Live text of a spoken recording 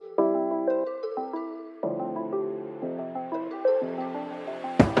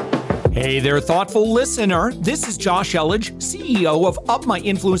Hey there, thoughtful listener. This is Josh Elledge, CEO of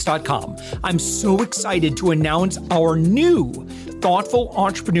UpMyInfluence.com. I'm so excited to announce our new Thoughtful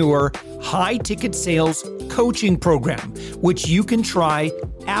Entrepreneur high-ticket sales coaching program, which you can try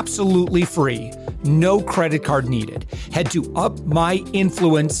absolutely free. No credit card needed. Head to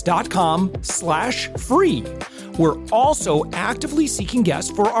UpMyInfluence.com/free. We're also actively seeking guests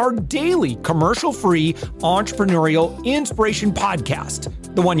for our daily commercial-free entrepreneurial inspiration podcast,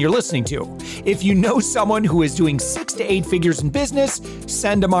 the one you're listening to. If you know someone who is doing 6 to 8 figures in business,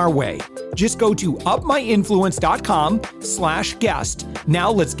 send them our way. Just go to UpMyInfluence.com/guest.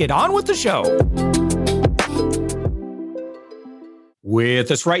 Now let's get on with the show.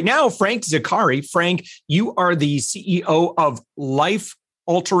 With us right now, Frank Zaccari. Frank, you are the CEO of Life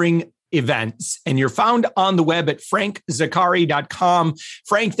Altering Events, and you're found on the web at frankzaccari.com.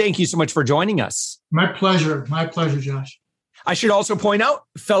 Frank, thank you so much for joining us. My pleasure. My pleasure, Josh. I should also point out,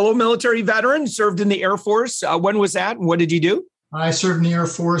 fellow military veteran, served in the Air Force. When was that, and what did you do? I served in the Air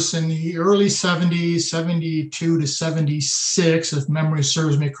Force in the early 70s, 72 to 76, if memory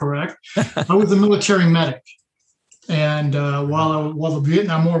serves me correct. I was a military medic. And while the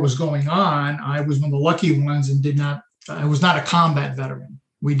Vietnam War was going on, I was one of the lucky ones and I was not a combat veteran.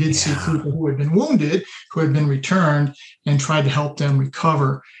 We did see people who had been wounded, who had been returned, and tried to help them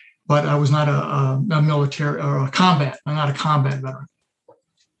recover. But I was not a military or I'm not a combat veteran.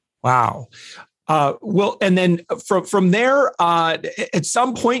 Wow. Well, and then from there, at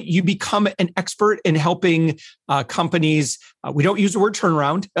some point, you become an expert in helping companies. We don't use the word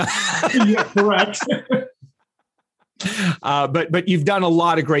turnaround. Yeah, correct. But you've done a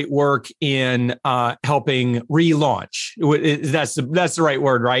lot of great work in helping relaunch. That's the right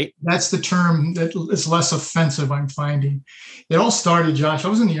word, right? That's the term that is less offensive, I'm finding. It all started, Josh. I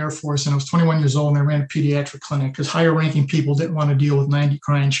was in the Air Force and I was 21 years old and I ran a pediatric clinic because higher ranking people didn't want to deal with 90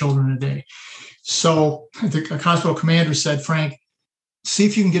 crying children a day. So the hospital commander said, Frank, see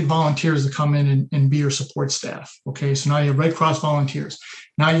if you can get volunteers to come in and be your support staff. Okay, so now you have Red Cross volunteers.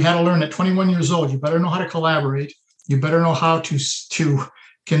 Now you had to learn at 21 years old, you better know how to collaborate. You better know how to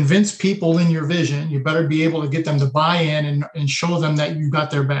convince people in your vision. You better be able to get them to buy in and show them that you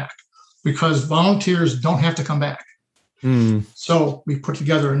got their back, because volunteers don't have to come back. So we put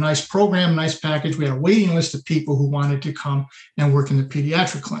together a nice program, nice package. We had a waiting list of people who wanted to come and work in the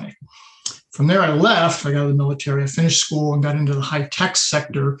pediatric clinic. From there, I left. I got out of the military. I finished school and got into the high-tech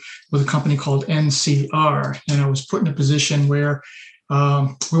sector with a company called NCR. And I was put in a position where we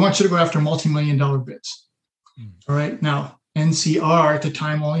want you to go after multi-million-dollar bids. All right. Now, NCR at the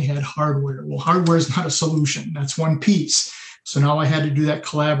time only had hardware. Well, hardware is not a solution. That's one piece. So now I had to do that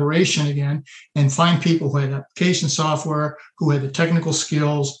collaboration again and find people who had application software, who had the technical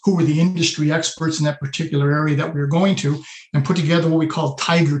skills, who were the industry experts in that particular area that we were going to, and put together what we call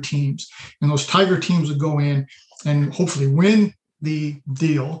tiger teams. And those tiger teams would go in and hopefully win the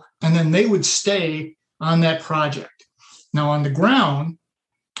deal, and then they would stay on that project. Now, on the ground,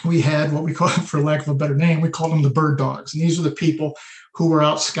 we had what we call, for lack of a better name, we called them the bird dogs. And these are the people who were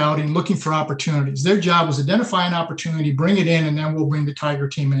out scouting, looking for opportunities. Their job was identify an opportunity, bring it in, and then we'll bring the tiger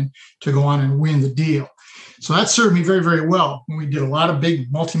team in to go on and win the deal. So that served me very, very well. We did a lot of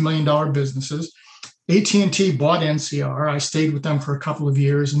big multi-million-dollar businesses. AT&T bought NCR. I stayed with them for a couple of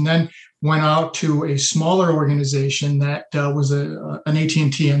years and then went out to a smaller organization that was an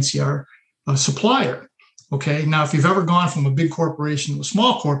AT&T NCR supplier. Okay. Now, if you've ever gone from a big corporation to a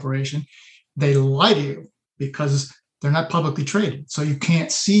small corporation, they lie to you because they're not publicly traded. So you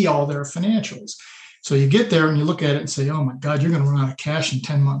can't see all their financials. So you get there and you look at it and say, oh my God, you're going to run out of cash in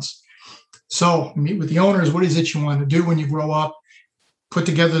 10 months. So meet with the owners. What is it you want to do when you grow up? Put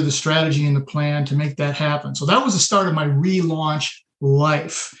together the strategy and the plan to make that happen. So that was the start of my relaunch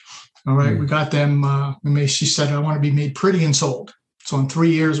life. All right. We got them. She said, I want to be made pretty and sold. So in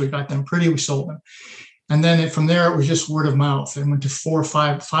 3 years, we got them pretty. We sold them. And then from there, it was just word of mouth. I went to 4 or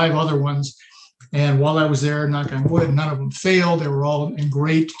 5 other ones. And while I was there, knock on wood, none of them failed. They were all in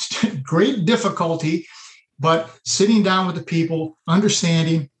great difficulty. But sitting down with the people,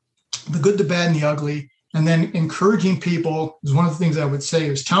 understanding the good, the bad, and the ugly, and then encouraging people is one of the things I would say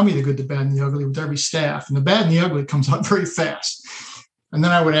is tell me the good, the bad, and the ugly with every staff. And the bad and the ugly comes out very fast. And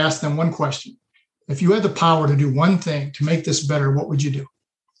then I would ask them one question. If you had the power to do one thing to make this better, what would you do?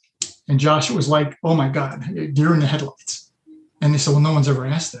 And Josh, it was like, oh my God, deer in the headlights. And they said, well, no one's ever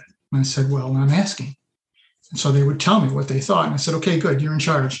asked that. And I said, well, I'm asking. And so they would tell me what they thought. And I said, okay, good. You're in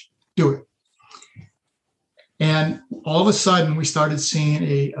charge. Do it. And all of a sudden, we started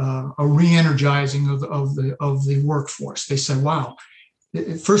seeing a re-energizing of the workforce. They said, wow,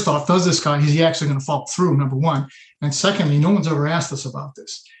 first off, does this guy, is he actually going to follow through, number one? And secondly, no one's ever asked us about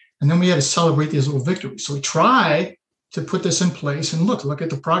this. And then we had to celebrate these little victories. So we try to put this in place and look at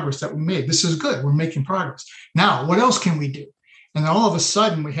the progress that we made. This is good. We're making progress. Now, what else can we do? And then all of a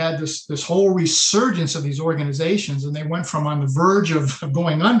sudden, we had this whole resurgence of these organizations, and they went from on the verge of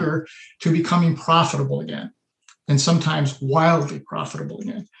going under to becoming profitable again, and sometimes wildly profitable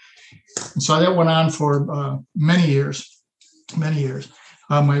again. And so that went on for many years, many years.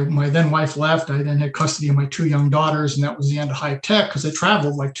 My then wife left. I then had custody of my 2 young daughters, and that was the end of high tech because I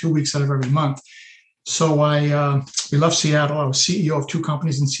traveled like 2 weeks out of every month. So we left Seattle. I was CEO of 2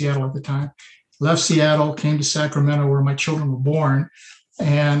 companies in Seattle at the time. Left Seattle, came to Sacramento where my children were born,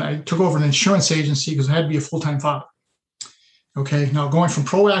 and I took over an insurance agency because I had to be a full-time father. Okay, now going from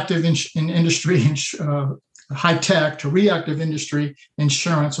proactive in industry, high tech, to reactive industry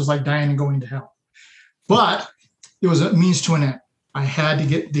insurance was like dying and going to hell. But it was a means to an end. I had to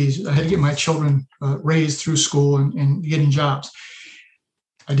get my children raised through school and getting jobs.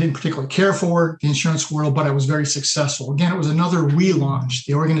 I didn't particularly care for the insurance world, but I was very successful. Again, it was another relaunch.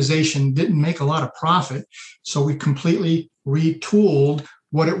 The organization didn't make a lot of profit, so we completely retooled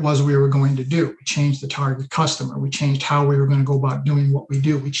what it was we were going to do. We changed the target customer. We changed how we were going to go about doing what we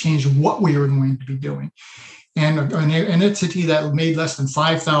do. We changed what we were going to be doing. And an entity that made less than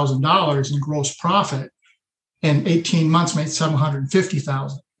 $5,000 in gross profit in 18 months made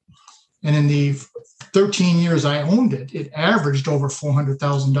 $750,000. And in the 13 years I owned it, it averaged over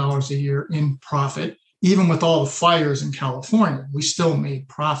 $400,000 a year in profit. Even with all the fires in California, we still made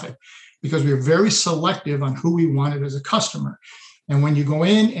profit because we were very selective on who we wanted as a customer. And when you go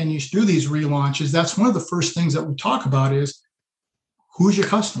in and you do these relaunches, that's one of the first things that we talk about is, who's your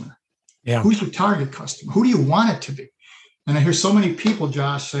customer? Yeah. Who's your target customer? Who do you want it to be? And I hear so many people,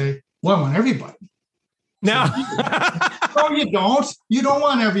 Josh, say, well, I want everybody. No. No, you don't. You don't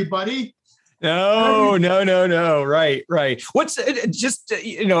want everybody. No. Right. What's just,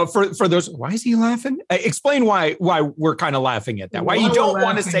 for those, why is he laughing? Explain why we're kind of laughing at that. Why you don't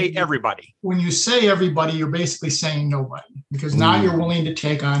want to say everybody. When you say everybody, you're basically saying nobody, because now you're willing to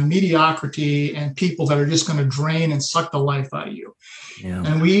take on mediocrity and people that are just going to drain and suck the life out of you. Yeah.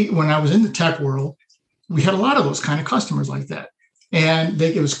 And when I was in the tech world, we had a lot of those kind of customers like that. And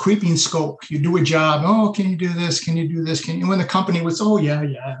it was creeping scope. You do a job. Oh, can you do this? Can you do this? Can you? When the company was, oh, yeah.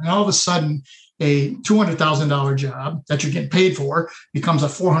 And all of a sudden, a $200,000 job that you're getting paid for becomes a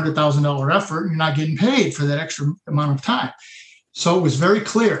 $400,000 effort, and you're not getting paid for that extra amount of time. So it was very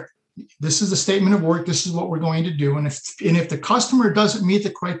clear. This is the statement of work. This is what we're going to do. And if the customer doesn't meet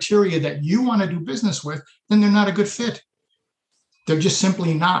the criteria that you want to do business with, then they're not a good fit. They're just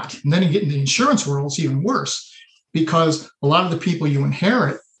simply not. And then you get in the insurance world, it's even worse. Because a lot of the people you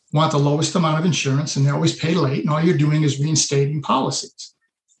inherit want the lowest amount of insurance, and they always pay late, and all you're doing is reinstating policies.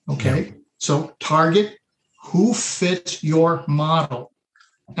 Okay. Yeah. So target who fits your model.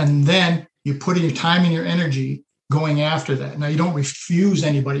 And then you put in your time and your energy going after that. Now, you don't refuse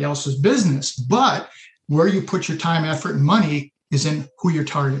anybody else's business, but where you put your time, effort, and money is in who your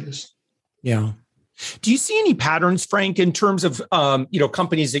target is. Yeah. Do you see any patterns, Frank, in terms of,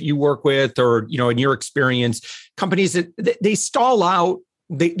 companies that you work with, or, in your experience, companies that they stall out,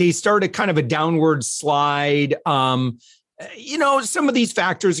 they start a kind of a downward slide. Some of these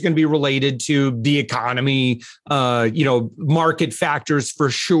factors are going to be related to the economy, market factors for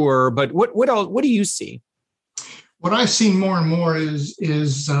sure. But what else? What do you see? What I've seen more and more is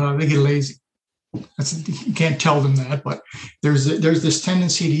they get lazy. You can't tell them that, but there's this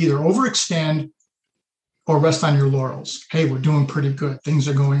tendency to either overextend or rest on your laurels. Hey, we're doing pretty good. Things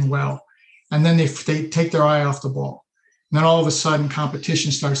are going well. And then they take their eye off the ball. And then all of a sudden,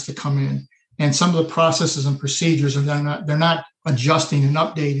 competition starts to come in. And some of the processes and procedures, they're not adjusting and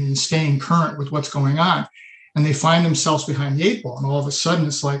updating and staying current with what's going on. And they find themselves behind the 8 ball. And all of a sudden,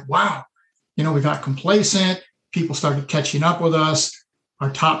 it's like, wow, we got complacent. People started catching up with us.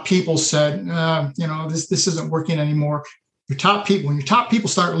 Our top people said, this isn't working anymore. When your top people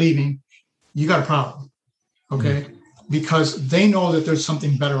start leaving, you got a problem. Okay, because they know that there's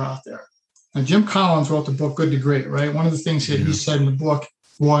something better out there. Now, Jim Collins wrote the book Good to Great, right? One of the things that he said in the book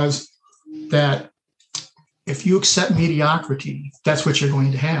was that if you accept mediocrity, that's what you're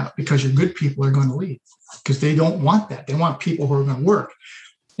going to have, because your good people are going to leave, because they don't want that. They want people who are going to work.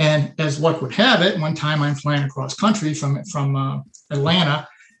 And as luck would have it, one time I'm flying across country from Atlanta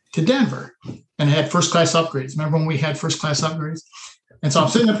to Denver, and I had first class upgrades. Remember when we had first class upgrades? And so I'm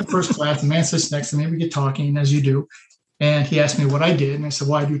sitting up in first class, the man sits next to me, we get talking, as you do. And he asked me what I did. And I said,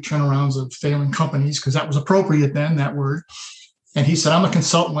 well, I do turnarounds of failing companies, because that was appropriate then, that word. And he said, I'm a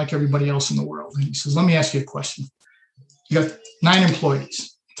consultant like everybody else in the world. And he says, let me ask you a question. You got 9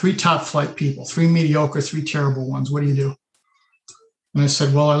 employees, 3 top flight people, 3 mediocre, 3 terrible ones. What do you do? And I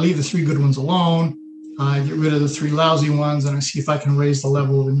said, well, I leave the 3 good ones alone. I get rid of the 3 lousy ones, and I see if I can raise the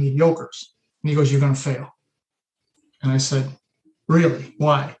level of the mediocres. And he goes, you're going to fail. And I said, really?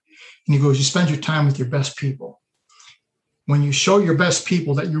 Why? And he goes, you spend your time with your best people. When you show your best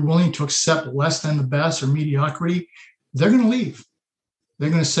people that you're willing to accept less than the best or mediocrity, they're going to leave. They're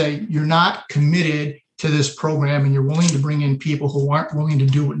going to say, you're not committed to this program, and you're willing to bring in people who aren't willing to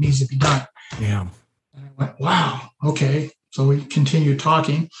do what needs to be done. Yeah. And I went, wow, okay. So we continued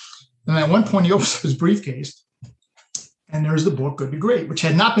talking. And at one point, he opens up his briefcase, and there's the book, Good to Great, which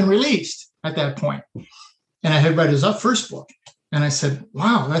had not been released at that point. And I had read his first book. And I said,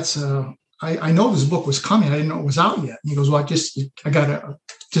 wow, that's, I know this book was coming. I didn't know it was out yet. And he goes, well, I got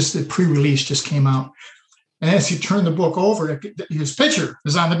just the pre-release just came out. And as he turned the book over, his picture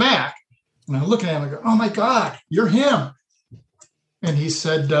is on the back. And I'm looking at him, I go, oh my God, you're him. And he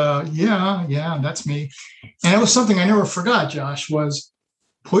said, yeah, that's me. And it was something I never forgot, Josh, was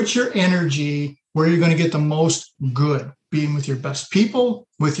put your energy where you're going to get the most good, being with your best people,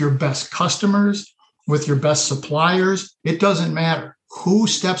 with your best customers, with your best suppliers. It doesn't matter who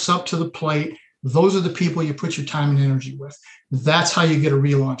steps up to the plate. Those are the people you put your time and energy with. That's how you get a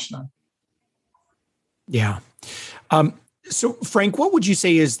relaunch done. Yeah. So Frank, what would you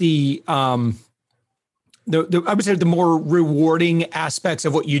say is the I would say the more rewarding aspects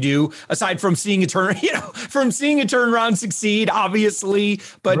of what you do, aside from seeing a turnaround succeed, obviously,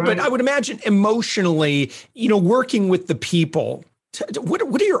 but Right. but I would imagine emotionally, working with the people.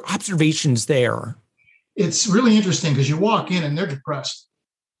 What are your observations there? It's really interesting because you walk in and they're depressed.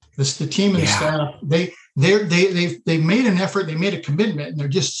 The team and the staff, they made an effort, they made a commitment, and they're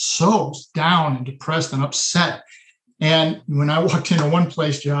just so down and depressed and upset. And when I walked into one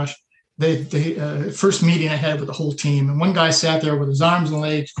place, Josh, they first meeting I had with the whole team, and one guy sat there with his arms and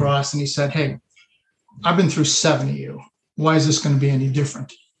legs crossed, and he said, hey, I've been through 7 of you. Why is this going to be any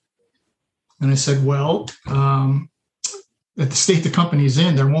different? And I said, well, at the state the company's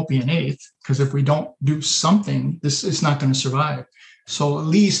in, there won't be an 8th, because if we don't do something, this is not going to survive. So at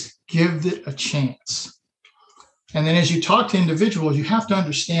least give it a chance. And then as you talk to individuals, you have to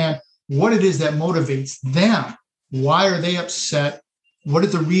understand what it is that motivates them. Why are they upset? What are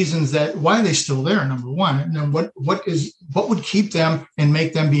the reasons why are they still there? Number one, and then what would keep them and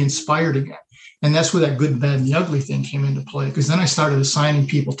make them be inspired again? And that's where that good, bad, and the ugly thing came into play. Because then I started assigning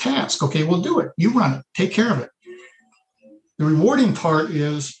people tasks. Okay, we'll do it. You run it. Take care of it. The rewarding part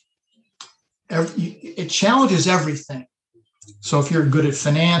is it challenges everything. So if you're good at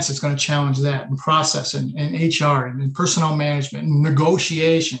finance, it's going to challenge that, and process and HR and personnel management and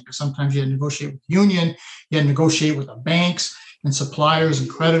negotiation, because sometimes you had to negotiate with the union, you had to negotiate with the banks and suppliers and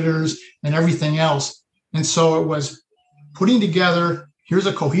creditors and everything else. And so it was putting together, here's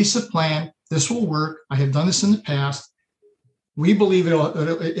a cohesive plan. This will work. I have done this in the past. We believe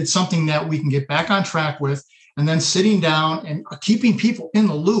it's something that we can get back on track with, and then sitting down and keeping people in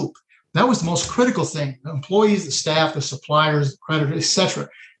the loop. That was the most critical thing. The employees, the staff, the suppliers, the creditors, et cetera,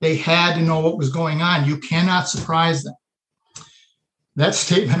 they had to know what was going on. You cannot surprise them. That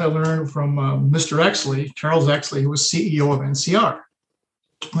statement I learned from Mr. Exley, Charles Exley, who was CEO of NCR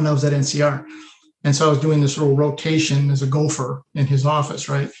when I was at NCR. And so I was doing this little rotation as a gopher in his office,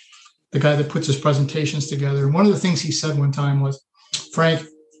 right? The guy that puts his presentations together. And one of the things he said one time was, Frank,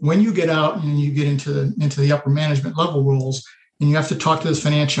 when you get out and you get into the upper management level roles, and you have to talk to this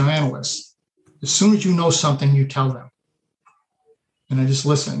financial analyst, as soon as you know something, you tell them. And I just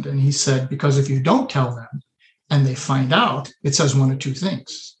listened. And he said, because if you don't tell them and they find out, it says one of two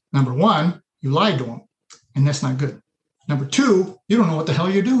things. Number one, you lied to them, and that's not good. Number two, you don't know what the hell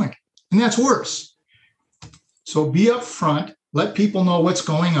you're doing, and that's worse. So be upfront, let people know what's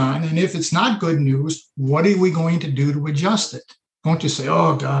going on. And if it's not good news, what are we going to do to adjust it? Don't just say,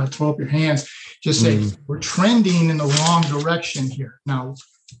 oh God, throw up your hands. Just say, we're trending in the wrong direction here. Now,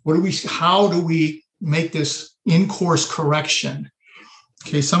 how do we make this in-course correction?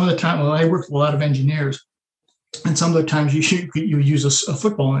 Okay, some of the time, I work with a lot of engineers, and some of the times you use a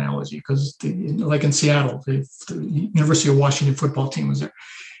football analogy, because like in Seattle, the University of Washington football team was there.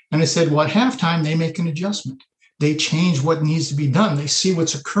 And I said, well, at halftime, they make an adjustment. They change what needs to be done. They see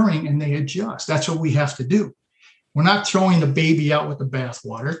what's occurring and they adjust. That's what we have to do. We're not throwing the baby out with the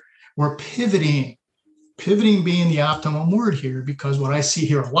bathwater. We're pivoting being the optimum word here, because what I see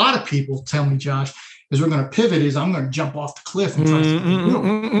here, a lot of people tell me, Josh, is we're going to pivot is I'm going to jump off the cliff and try something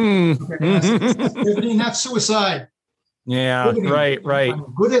new. That's pivoting, not suicide. Yeah, Pivoting. right.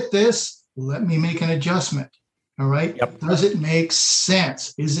 I'm good at this. Let me make an adjustment. All right. Yep. Does it make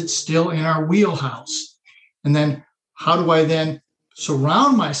sense? Is it still in our wheelhouse? And then how do I then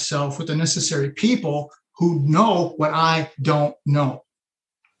surround myself with the necessary people who know what I don't know.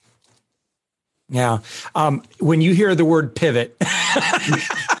 Yeah. When you hear the word pivot,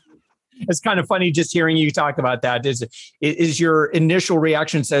 it's kind of funny just hearing you talk about that. Is your initial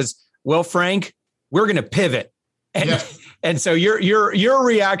reaction says, well, Frank, we're going to pivot. And, yes. And so your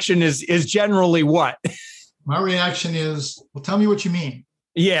reaction is generally what? My reaction is, well, tell me what you mean.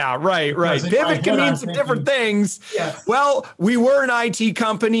 Yeah, right. Pivot can mean some different things. Yes. Well, we were an IT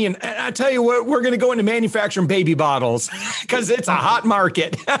company, and I tell you what, we're going to go into manufacturing baby bottles because it's a hot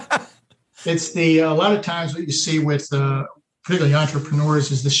market. It's a lot of times what you see with particularly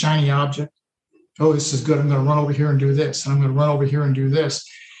entrepreneurs is the shiny object. Oh, this is good. I'm going to run over here and do this. And I'm going to run over here and do this.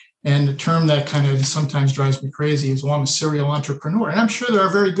 And the term that kind of sometimes drives me crazy is, well, I'm a serial entrepreneur. And I'm sure there are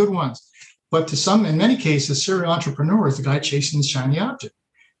very good ones. But in many cases, serial entrepreneur is the guy chasing the shiny object.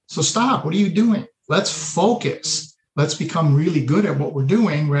 So stop. What are you doing? Let's focus. Let's become really good at what we're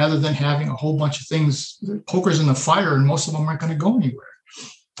doing rather than having a whole bunch of things, pokers in the fire, and most of them aren't going to go anywhere.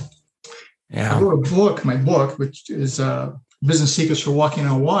 Yeah. I wrote my book, which is Business Secrets for Walking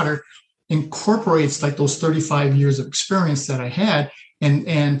on Water, incorporates like those 35 years of experience that I had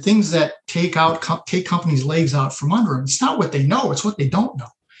and things that take companies' legs out from under them. It's not what they know, it's what they don't know.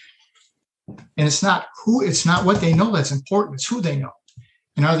 And it's not what they know that's important, it's who they know.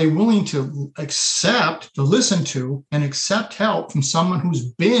 And are they willing to listen to and accept help from someone who's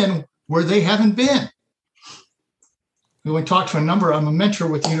been where they haven't been? We talked to I'm a mentor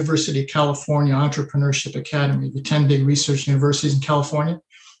with the University of California Entrepreneurship Academy, the 10 big research universities in California.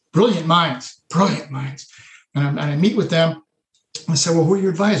 Brilliant minds. And I meet with them. I say, well, who are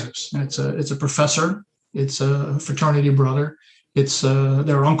your advisors? And it's a professor. It's a fraternity brother. It's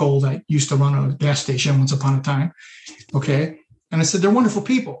their uncle that used to run a gas station once upon a time. Okay. And I said, they're wonderful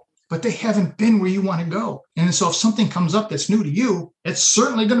people, but they haven't been where you want to go. And so if something comes up that's new to you, it's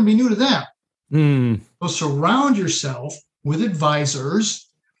certainly going to be new to them. So surround yourself with advisors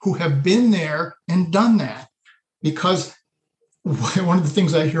who have been there and done that. Because one of the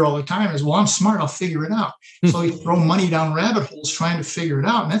things I hear all the time is, well, I'm smart, I'll figure it out. So you throw money down rabbit holes trying to figure it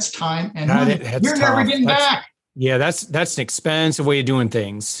out. And that's time and money. You're never getting back. Yeah, that's an expensive way of doing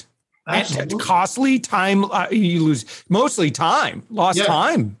things. Absolutely. And costly time. You lose mostly time,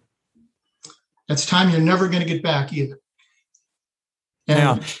 time. That's time you're never going to get back either.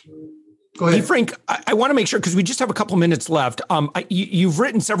 And go ahead. Hey, Frank, I want to make sure, because we just have a couple minutes left. You've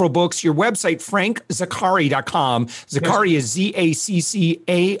written several books. Your website, frankzaccari.com. Zaccari is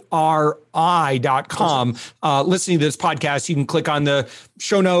Zaccari.com. Listening to this podcast, you can click on the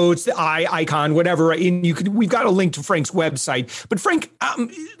show notes, the icon, whatever, and we've got a link to Frank's website. But Frank,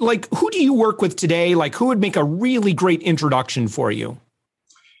 who do you work with today? Like, who would make a really great introduction for you?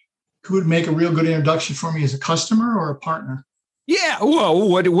 Who would make a real good introduction for me as a customer or a partner? Yeah. Well,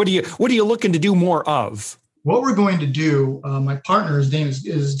 what are you looking to do more of? What we're going to do, my partner, his name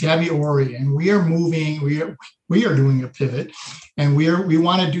is Gabby Ori, and we are moving. We are doing a pivot, and we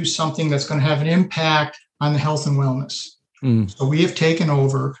want to do something that's going to have an impact on the health and wellness. So we have taken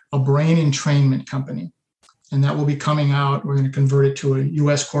over a brain entrainment company, and that will be coming out. We're going to convert it to a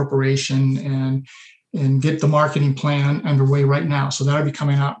U.S. corporation and get the marketing plan underway right now. So that'll be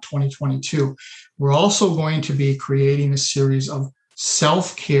coming out in 2022. We're also going to be creating a series of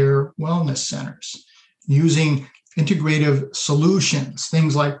self-care wellness centers using integrative solutions,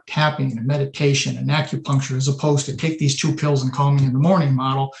 things like tapping and meditation and acupuncture, as opposed to take these 2 pills and call me in the morning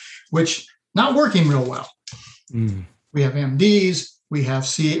model, which not working real well. We have MDs, we have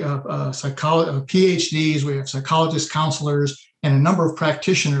PhDs, we have psychologists, counselors, and a number of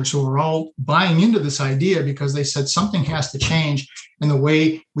practitioners who are all buying into this idea because they said something has to change in the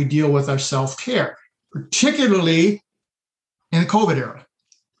way we deal with our self-care, particularly in the COVID era,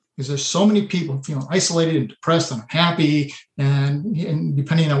 because there's so many people feeling isolated and depressed and unhappy. And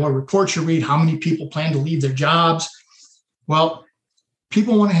depending on what reports you read, how many people plan to leave their jobs? Well,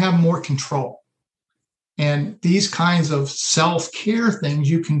 people want to have more control. And these kinds of self-care things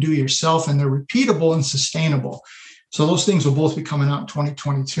you can do yourself, and they're repeatable and sustainable. So those things will both be coming out in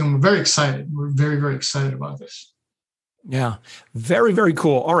 2022. And we're very excited. We're very, very excited about this. Yeah, very, very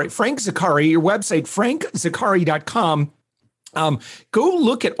cool. All right, Frank Zaccari, your website, frankzaccari.com. Go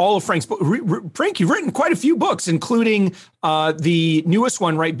look at all of Frank's books. Frank, you've written quite a few books, including the newest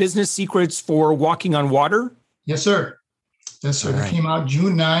one, right? Business Secrets for Walking on Water. Yes, sir. Yes, sir. It came out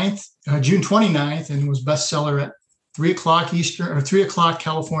June 29th, and was bestseller at 3:00 Eastern or 3:00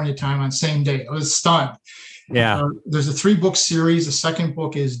 California time on same day. I was stunned. Yeah. There's a 3-book series. The second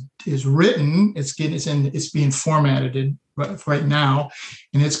book is written. It's being formatted right now,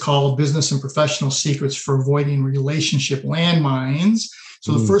 and it's called Business and Professional Secrets for Avoiding Relationship Landmines.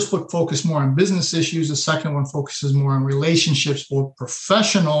 So the first book focused more on business issues. The second one focuses more on relationships, both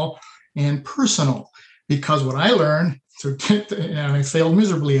professional and personal. Because what I learned, and I failed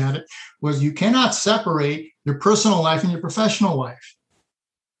miserably at it, was you cannot separate your personal life and your professional life.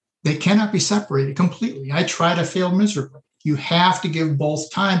 They cannot be separated completely. I tried, I failed miserably. You have to give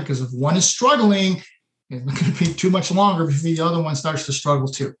both time, because if one is struggling, it's not going to be too much longer before the other one starts to struggle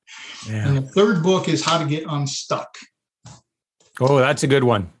too. Yeah. And the third book is How to Get Unstuck. Oh, that's a good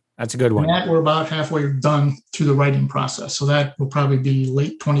one. That's a good one. And that we're about halfway done through the writing process. So that will probably be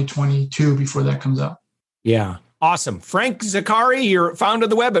late 2022 before that comes out. Yeah. Awesome. Frank Zaccari, you're founder of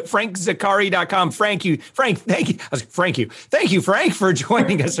the web at frankzaccari.com. Thank you, Frank, for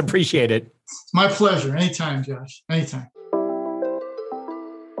joining us. Appreciate it. It's my pleasure. Anytime, Josh. Anytime.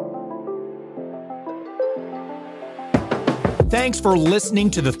 Thanks for listening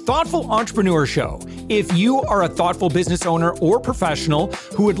to the Thoughtful Entrepreneur Show. If you are a thoughtful business owner or professional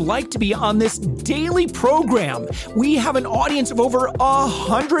who would like to be on this daily program, we have an audience of over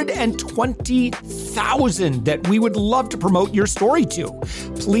 120,000 that we would love to promote your story to.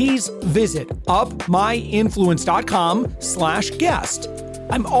 Please visit upmyinfluence.com/guest.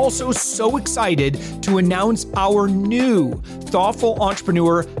 I'm also so excited to announce our new Thoughtful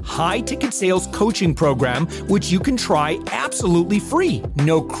Entrepreneur high-ticket sales coaching program, which you can try absolutely free.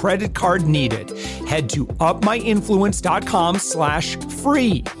 No credit card needed. Head to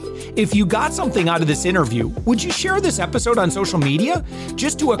upmyinfluence.com/free. If you got something out of this interview, would you share this episode on social media?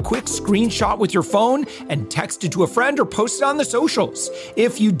 Just do a quick screenshot with your phone and text it to a friend or post it on the socials.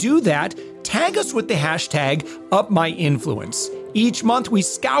 If you do that, tag us with the hashtag UpMyInfluence. Each month, we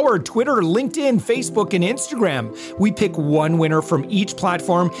scour Twitter, LinkedIn, Facebook, and Instagram. We pick one winner from each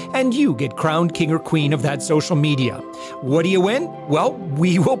platform, and you get crowned king or queen of that social media. What do you win? Well,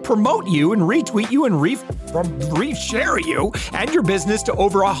 we will promote you and retweet you and reshare you and your business to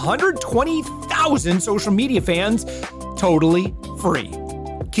over 120,000 social media fans, totally free.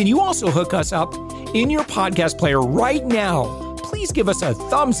 Can you also hook us up in your podcast player right now? Please give us a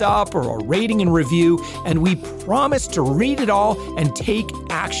thumbs up or a rating and review, and we promise to read it all and take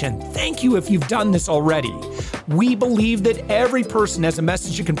action. Thank you if you've done this already. We believe that every person has a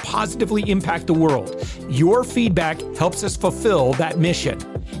message that can positively impact the world. Your feedback helps us fulfill that mission.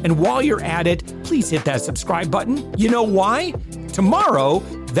 And while you're at it, please hit that subscribe button. You know why? Tomorrow,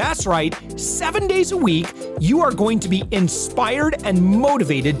 that's right, 7 days a week, you are going to be inspired and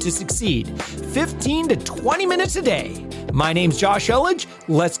motivated to succeed. 15 to 20 minutes a day. My name's Josh Elledge.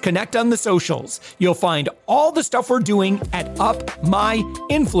 Let's connect on the socials. You'll find all the stuff we're doing at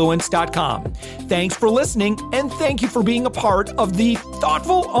upmyinfluence.com. Thanks for listening, and thank you for being a part of the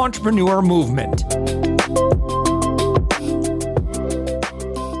Thoughtful Entrepreneur Movement.